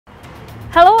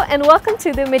and welcome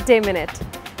to the Midday Minute.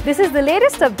 This is the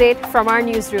latest update from our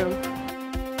newsroom.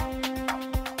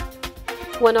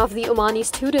 One of the Omani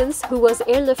students who was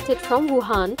airlifted from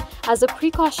Wuhan as a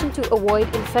precaution to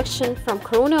avoid infection from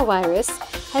coronavirus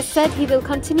has said he will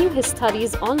continue his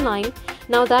studies online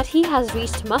now that he has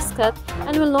reached Muscat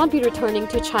and will not be returning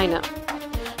to China.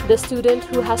 The student,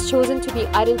 who has chosen to be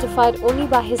identified only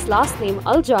by his last name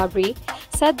Al-Jabri,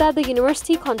 said that the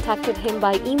university contacted him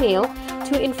by email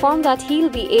to inform that he'll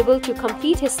be able to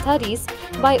complete his studies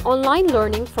by online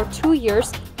learning for 2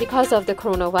 years because of the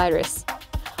coronavirus.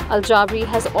 Al-Jabri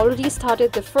has already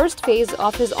started the first phase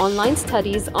of his online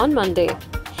studies on Monday.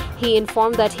 He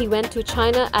informed that he went to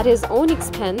China at his own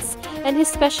expense and his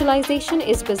specialization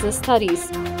is business studies.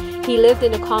 He lived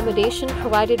in accommodation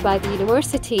provided by the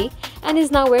university and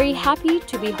is now very happy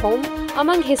to be home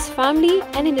among his family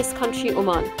and in his country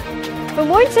Oman. For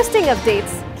more interesting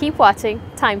updates, keep watching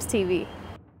Times TV.